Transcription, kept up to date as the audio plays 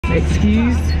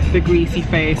Excuse the greasy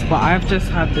face, but I've just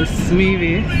had the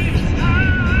smoothest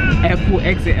airport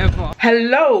exit ever.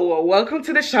 Hello, welcome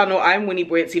to the channel. I'm Wini.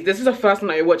 If this is the first time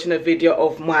that you're watching a video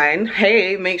of mine,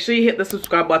 hey, make sure you hit the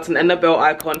subscribe button and the bell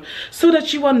icon so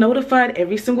that you are notified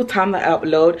every single time that I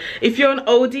upload. If you're an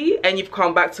oldie and you've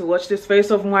come back to watch this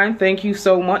face of mine, thank you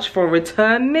so much for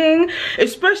returning.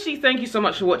 Especially thank you so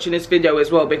much for watching this video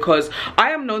as well, because I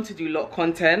am known to do a lot of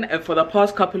content, and for the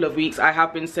past couple of weeks I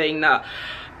have been saying that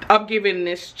I'm giving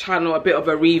this channel a bit of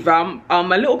a revamp.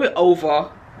 I'm a little bit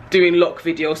over doing lock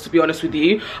videos, to be honest with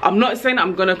you. I'm not saying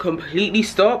I'm gonna completely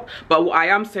stop, but what I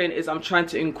am saying is I'm trying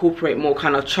to incorporate more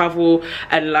kind of travel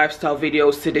and lifestyle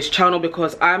videos to this channel,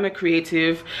 because I'm a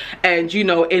creative, and you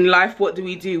know, in life, what do?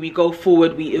 We go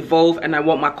forward, we evolve, and I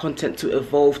want my content to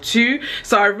evolve too.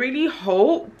 So I really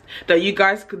hope that you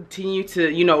guys continue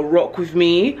to, you know, rock with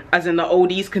me, as in the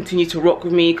oldies continue to rock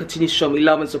with me, continue to show me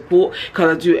love and support,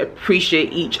 because I do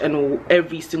appreciate each and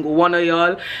every single one of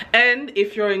y'all. And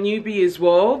if you're a newbie as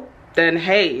well, then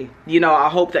hey, you know, I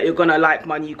hope that you're gonna like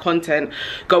my new content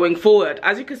going forward.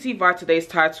 As you can see via today's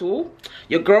title,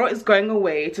 your girl is going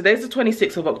away. Today's the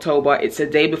 26th of October. It's a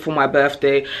day before my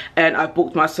birthday, and I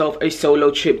booked myself a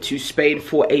solo trip to Spain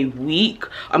for a week.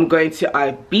 I'm going to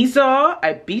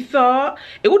Ibiza.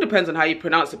 It all depends on how you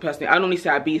pronounce it personally. I normally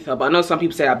say Ibiza, but I know some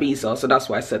people say Ibiza, so that's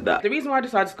why I said that. The reason why I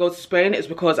decided to go to Spain is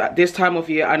because at this time of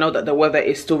year, I know that the weather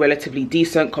is still relatively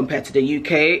decent compared to the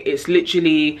UK. It's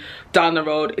literally down the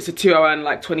road. It's a 2-hour and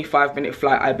like 25-minute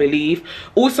flight, I believe.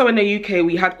 Also in the UK,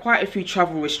 we had quite a few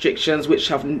travel restrictions, which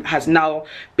has now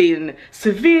been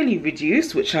severely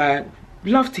reduced, which I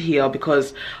love to hear,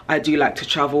 because I do like to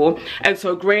travel. And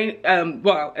so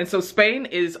Spain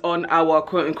is on our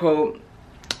quote-unquote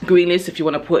green list, if you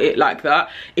want to put it like that.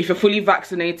 If you're fully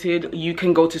vaccinated, you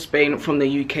can go to Spain from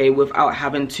the UK without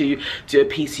having to do a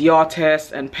PCR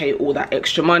test and pay all that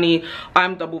extra money.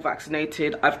 I'm double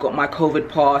vaccinated, I've got my COVID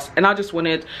pass, and I just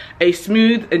wanted a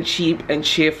smooth and cheap and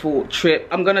cheerful trip.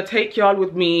 I'm gonna take y'all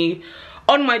with me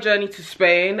on my journey to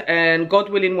Spain, and God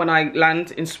willing, when I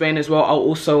land in Spain as well, I'll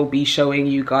also be showing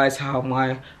you guys how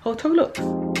my hotel looks.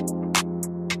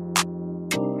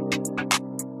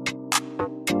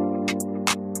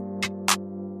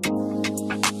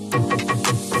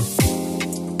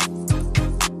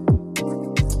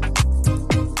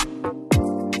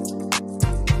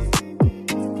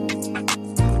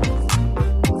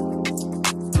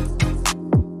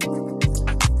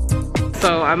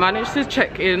 So I managed to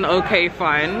check in okay,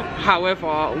 fine.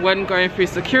 However, when going through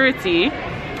security,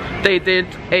 they did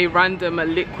a random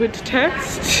liquid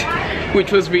test,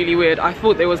 which was really weird. I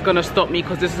thought they was gonna stop me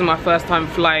because this is my first time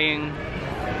flying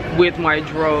with my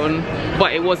drone,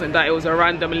 but it wasn't that. It was a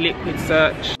random liquid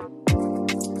search.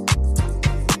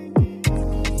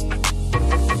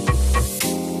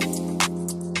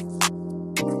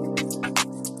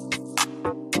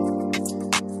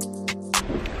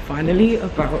 Finally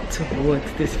about to board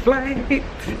this flight.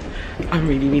 I'm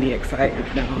really excited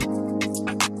now.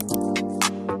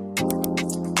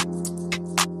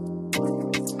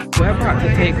 We're about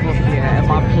to take off here, and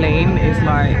my plane is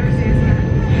like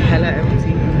hella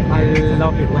empty. I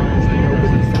love it when there's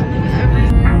nobody standing.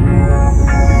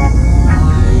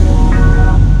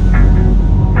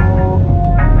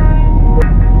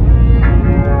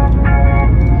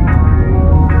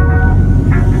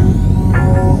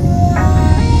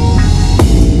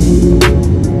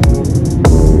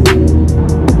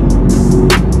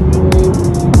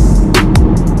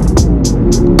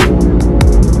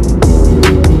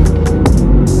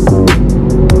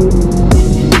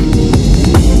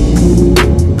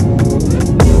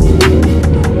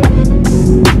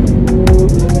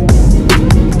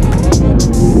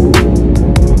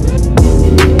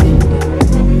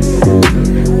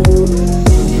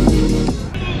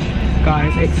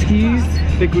 Excuse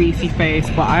the greasy face,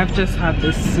 but I've just had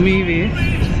the smoothest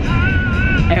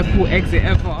airport exit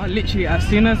ever. Literally, as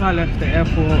soon as I left the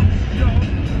airport,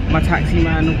 my taxi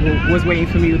man was waiting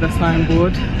for me with a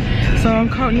signboard. So I'm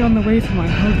currently on the way to my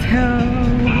hotel.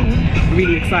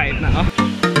 Really excited now.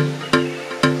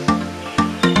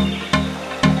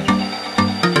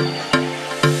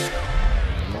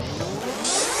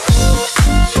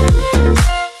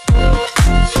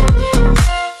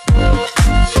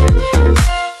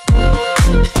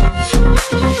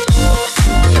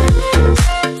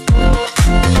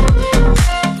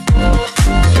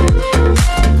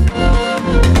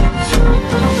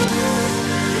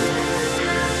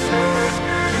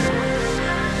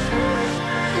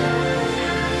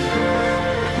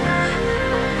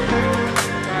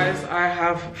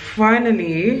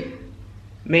 Finally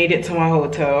made it to my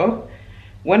hotel.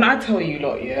 When I tell you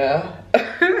lot, yeah,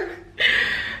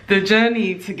 The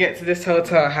journey to get to this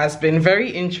hotel has been very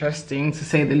interesting, to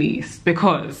say the least,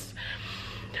 because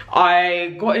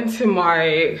I got into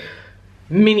my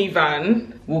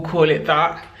minivan, we'll call it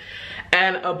that,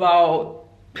 and about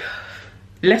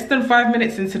less than 5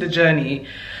 minutes into the journey,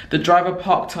 the driver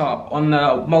parked up on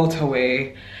the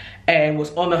motorway and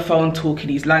was on the phone talking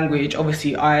his language.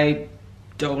 Obviously, I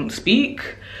don't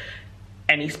speak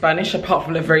any Spanish apart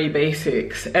from the very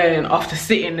basics, and after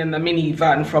sitting in the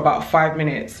minivan for about 5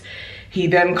 minutes, he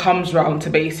then comes round to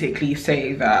basically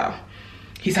say that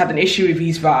he's had an issue with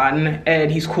his van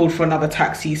and he's called for another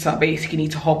taxi, so I basically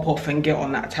need to hop off and get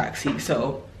on that taxi.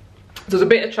 So there's a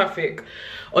bit of traffic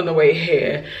on the way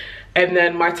here, and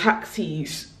then my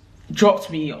taxis dropped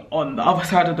me on the other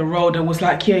side of the road and was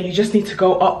like, yeah, you just need to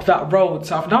go up that road.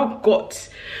 So I've now got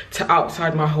to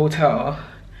outside my hotel,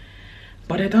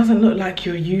 but it doesn't look like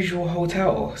your usual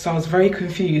hotel. So I was very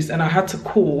confused and I had to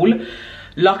call.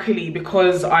 Luckily,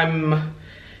 because I'm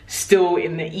still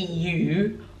in the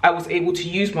EU, I was able to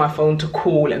use my phone to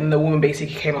call, and the woman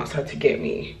basically came outside to get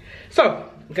me. So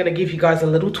I'm gonna give you guys a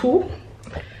little tour.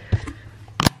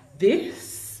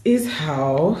 This is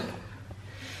how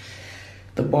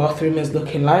the bathroom is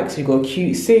looking like. So you got a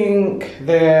cute sink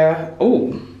there.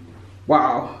 Oh,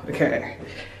 wow, okay.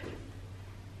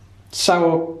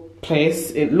 Shower place,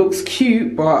 it looks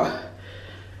cute, but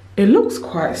it looks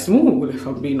quite small, if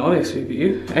I'm being honest with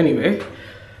you. Anyway,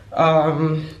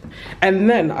 and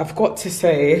then I've got to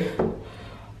say,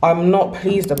 I'm not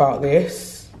pleased about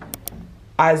this,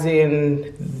 as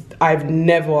in I've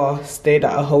never stayed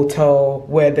at a hotel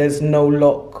where there's no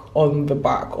lock on the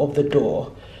back of the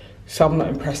door, so I'm not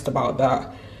impressed about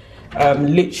that.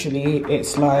 Literally,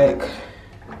 it's like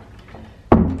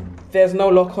there's no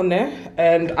lock on there,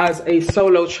 and as a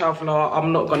solo traveler,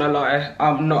 I'm not gonna lie,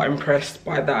 I'm not impressed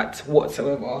by that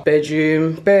whatsoever.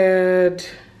 Bedroom, bed,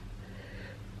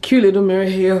 cute little mirror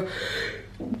here.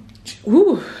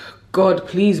 Ooh, God,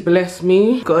 please bless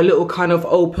me. Got a little kind of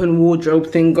open wardrobe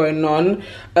thing going on.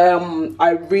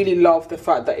 I really love the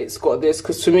fact that it's got this,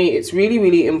 because to me, it's really,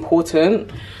 really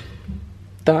important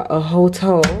that a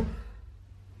hotel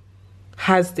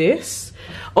has this.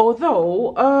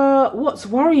 Although, what's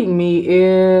worrying me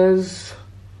is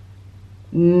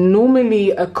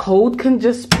normally a code can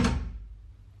just be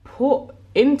put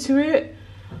into it.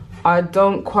 I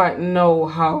don't quite know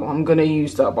how I'm gonna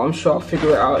use that, but I'm sure I'll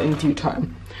figure it out in due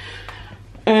time.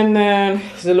 And then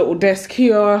there's a little desk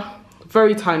here,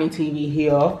 very tiny TV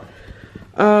here.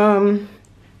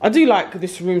 I do like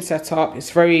this room setup.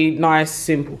 It's very nice,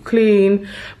 simple, clean,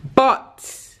 but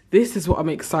this is what I'm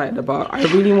excited about. I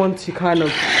really want to kind of,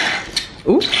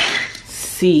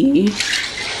 see.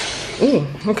 Oh,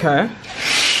 okay.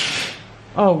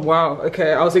 Oh, wow,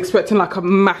 okay. I was expecting like a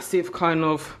massive kind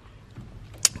of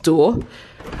door.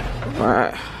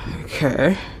 Right,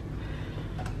 okay.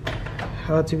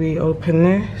 How do we open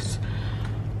this?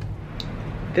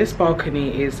 This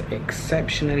balcony is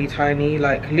exceptionally tiny,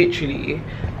 like literally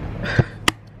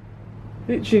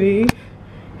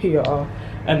here,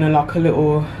 and then like a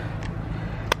little,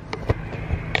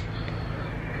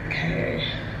 okay.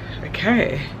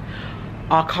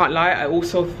 I can't lie, I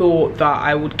also thought that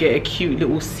I would get a cute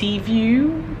little sea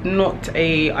view, not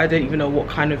a, I don't even know what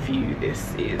kind of view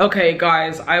this is. Okay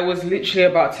guys, I was literally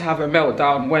about to have a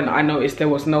meltdown when I noticed there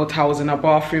was no towels in our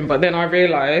bathroom, but then I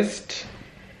realized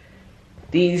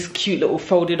these cute little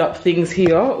folded up things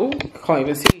here, oh, can't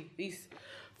even see, these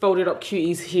folded up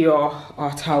cuties here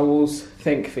are towels,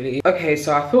 thankfully. Okay,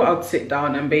 so I thought I'd sit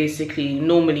down and basically,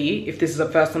 normally, if this is the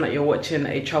first time that you're watching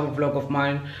a travel vlog of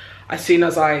mine, as soon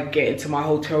as I get into my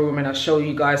hotel room and I show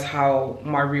you guys how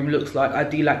my room looks like, I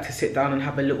do like to sit down and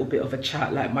have a little bit of a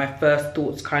chat, like my first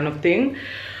thoughts kind of thing.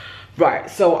 Right,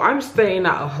 so I'm staying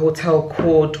at a hotel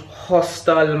called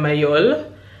Hostel Mayol.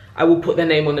 I will put the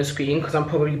name on the screen because I'm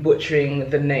probably butchering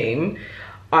the name.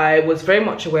 I was very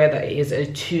much aware that it is a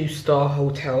 2-star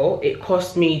hotel. It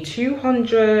cost me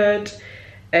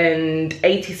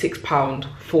 £286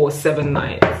 for 7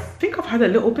 nights. I think I've had a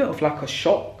little bit of like a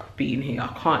shock being here, I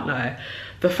can't lie.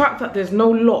 The fact that there's no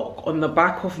lock on the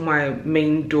back of my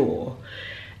main door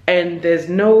and there's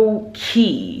no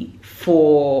key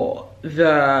for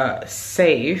the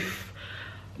safe.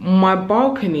 My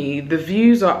balcony, the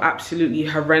views are absolutely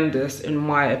horrendous in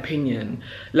my opinion.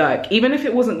 Like, even if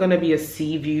it wasn't going to be a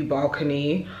sea view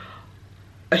balcony,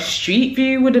 a street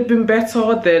view would have been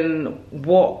better than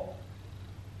what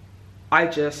I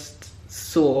just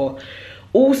saw.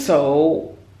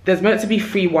 Also, there's meant to be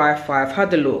free Wi-Fi. I've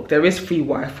had a look, there is free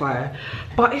Wi-Fi,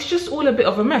 but it's just all a bit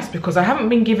of a mess because I haven't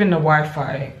been given the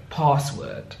Wi-Fi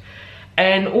password.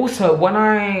 And also, when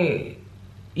I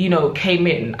you know, came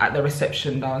in at the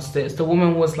reception downstairs, the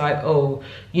woman was like, oh,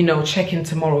 you know, check in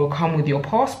tomorrow, come with your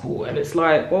passport. And it's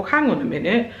like, well, hang on a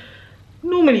minute.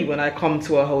 Normally when I come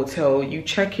to a hotel, you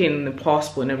check in the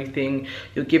passport and everything,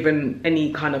 you're given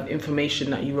any kind of information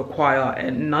that you require,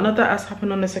 and none of that has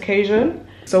happened on this occasion.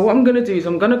 So what I'm gonna do is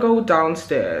I'm gonna go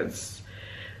downstairs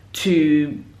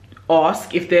to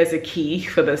ask if there's a key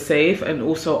for the safe, and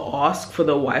also ask for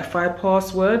the Wi-Fi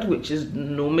password, which is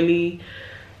normally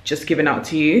just given out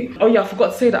to you. Oh yeah, I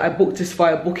forgot to say that I booked this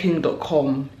via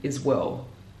booking.com as well,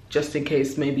 just in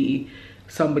case maybe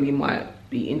somebody might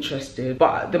be interested.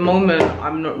 But at the moment,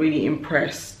 I'm not really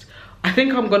impressed. I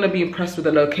think I'm gonna be impressed with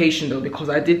the location though, because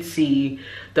I did see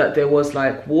that there was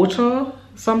like water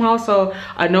somehow. So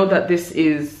I know that this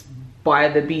is by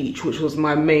the beach, which was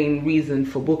my main reason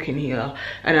for booking here.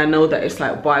 And I know that it's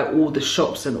like by all the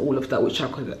shops and all of that, which I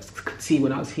could see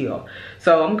when I was here.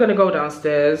 So I'm gonna go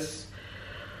downstairs,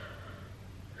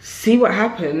 see what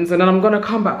happens, and then I'm gonna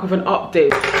come back with an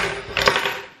update.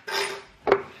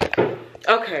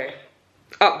 Okay,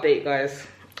 update guys.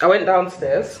 I went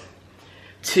downstairs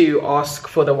to ask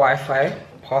for the Wi-Fi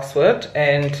password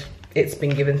and it's been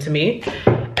given to me.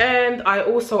 And I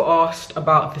also asked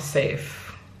about the safe.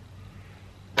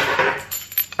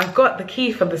 I've got the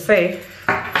key for the safe,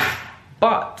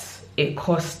 but it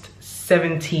cost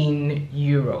 17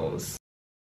 euros.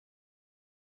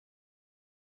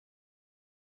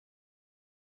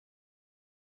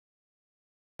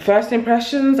 First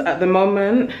impressions at the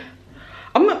moment,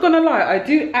 I'm not gonna lie, I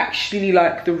do actually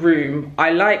like the room.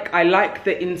 I like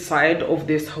the inside of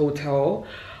this hotel.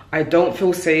 I don't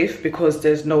feel safe because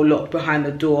there's no lock behind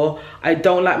the door. I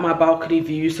don't like my balcony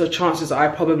view, so chances are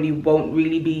I probably won't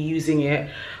really be using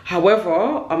it.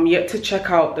 However, I'm yet to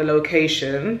check out the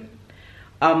location.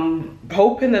 I'm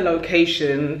hoping the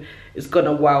location is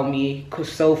gonna wow me, because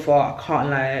so far, I can't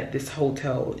lie, this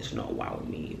hotel is not wowing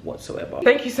me whatsoever.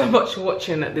 Thank you so much for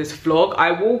watching this vlog.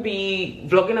 I will be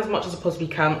vlogging as much as I possibly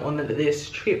can on this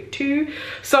trip too.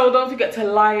 So don't forget to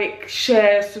like,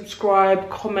 share, subscribe,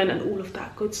 comment, and all of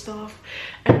that good stuff.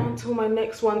 And until my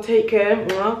next one, take care,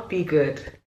 be good.